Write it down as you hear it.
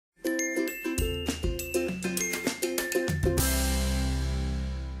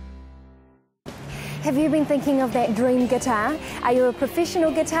Have you been thinking of that dream guitar? Are you a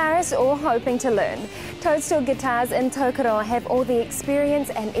professional guitarist or hoping to learn? Toadstool Guitars in Tokoroa have all the experience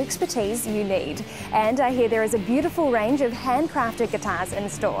and expertise you need. And I hear there is a beautiful range of handcrafted guitars in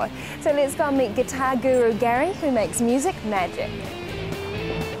store. So let's go and meet guitar guru Gary, who makes music magic.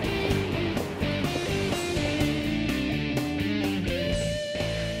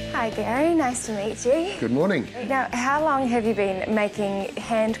 Hi Gary, nice to meet you. Good morning. Now, how long have you been making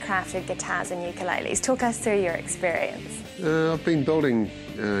handcrafted guitars and ukuleles? Talk us through your experience. I've been building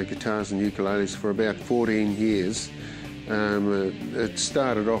guitars and ukuleles for about 14 years. It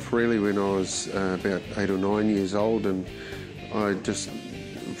started off really when I was about 8 or 9 years old, and I just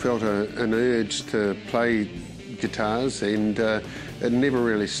felt an urge to play guitars, and it never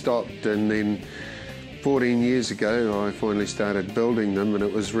really stopped. And then 14 years ago I finally started building them, and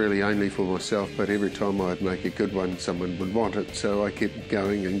it was really only for myself, but every time I'd make a good one someone would want it, so I kept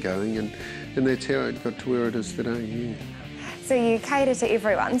going and going, and that's how it got to where it is today. Yeah. So you cater to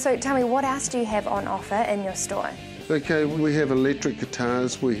everyone, so tell me, what else do you have on offer in your store? Okay, we have electric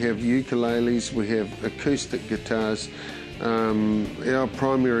guitars, we have ukuleles, we have acoustic guitars. Our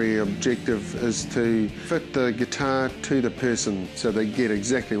primary objective is to fit the guitar to the person so they get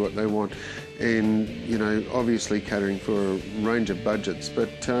exactly what they want, and you know, obviously catering for a range of budgets, but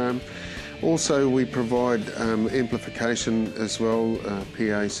also we provide amplification as well,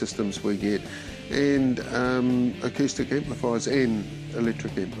 PA systems we get, and acoustic amplifiers and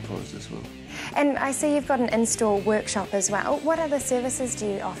electric amplifiers as well. And I see you've got an in-store workshop as well. What other services do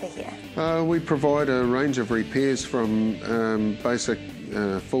you offer here? We provide a range of repairs, from basic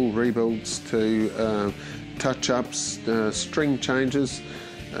full rebuilds to touch-ups, string changes.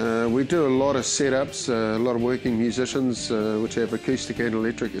 We do a lot of setups, a lot of working musicians which have acoustic and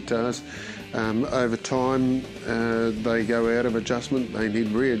electric guitars. Over time they go out of adjustment, they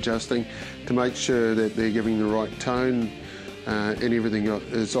need readjusting to make sure that they're giving the right tone and everything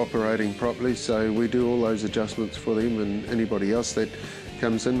is operating properly, so we do all those adjustments for them and anybody else that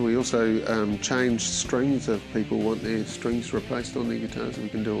comes in. We also change strings if people want their strings replaced on their guitars, and we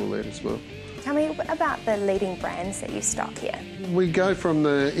can do all that as well. Tell me about the leading brands that you stock here. We go from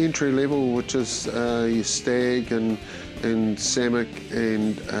the entry level, which is your Stag and Samick,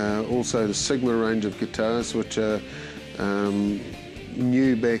 and also the Sigma range of guitars, which are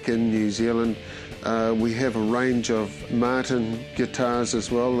new back in New Zealand. We have a range of Martin guitars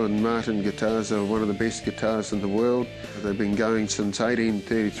as well, and Martin guitars are one of the best guitars in the world. They've been going since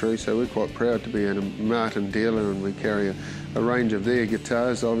 1833, so we're quite proud to be a Martin dealer, and we carry a range of their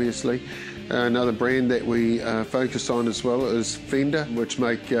guitars, obviously. Another brand that we focus on as well is Fender, which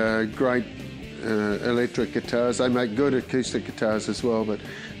make great electric guitars. They make good acoustic guitars as well, but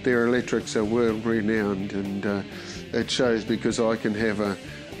their electrics are world renowned, and it shows because I can have a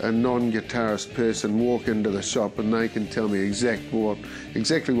non-guitarist person walk into the shop and they can tell me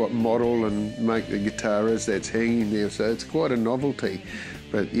exactly what model and make the guitar is that's hanging there, so it's quite a novelty.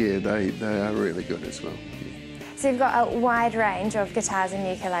 But yeah, they are really good as well. So you've got a wide range of guitars and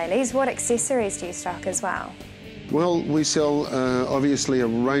ukuleles. What accessories do you stock as well? Well, we sell obviously a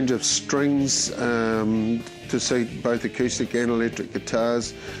range of strings to suit both acoustic and electric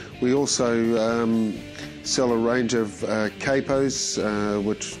guitars. We also sell a range of capos,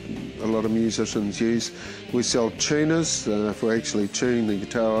 which a lot of musicians use. We sell tuners for actually tuning the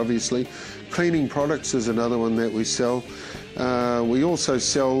guitar, obviously. Cleaning products is another one that we sell. We also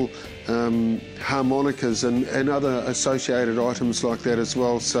sell harmonicas and other associated items like that as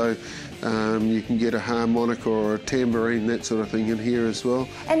well, so you can get a harmonica or a tambourine, that sort of thing, in here as well.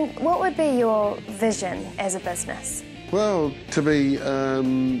 And what would be your vision as a business? Well, to be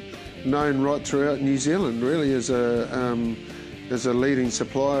known right throughout New Zealand, really, as a leading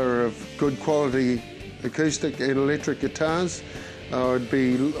supplier of good quality acoustic and electric guitars.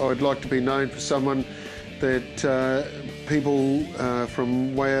 I'd like to be known for someone that people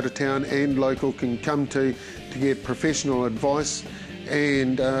from way out of town and local can come to get professional advice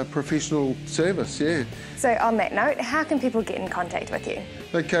and professional service, yeah. So on that note, how can people get in contact with you?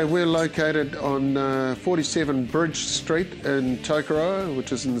 Okay, we're located on 47 Bridge Street in Tokoroa,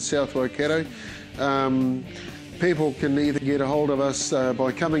 which is in the South Waikato. People can either get a hold of us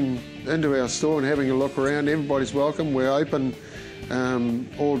by coming into our store and having a look around. Everybody's welcome. We're open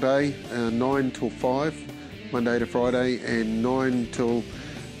all day, 9 till 5, Monday to Friday, and 9 till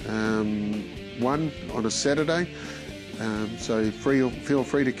 1 on a Saturday. So feel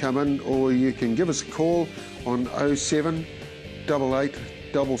free to come in, or you can give us a call on 07 88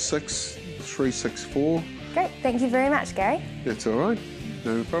 66 364. Great, thank you very much, Gary. That's all right,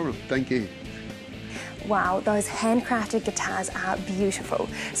 no problem, thank you. Wow, those handcrafted guitars are beautiful.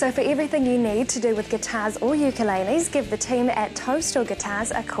 So for everything you need to do with guitars or ukuleles, give the team at Toadstool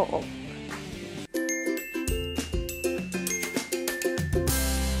Guitars a call.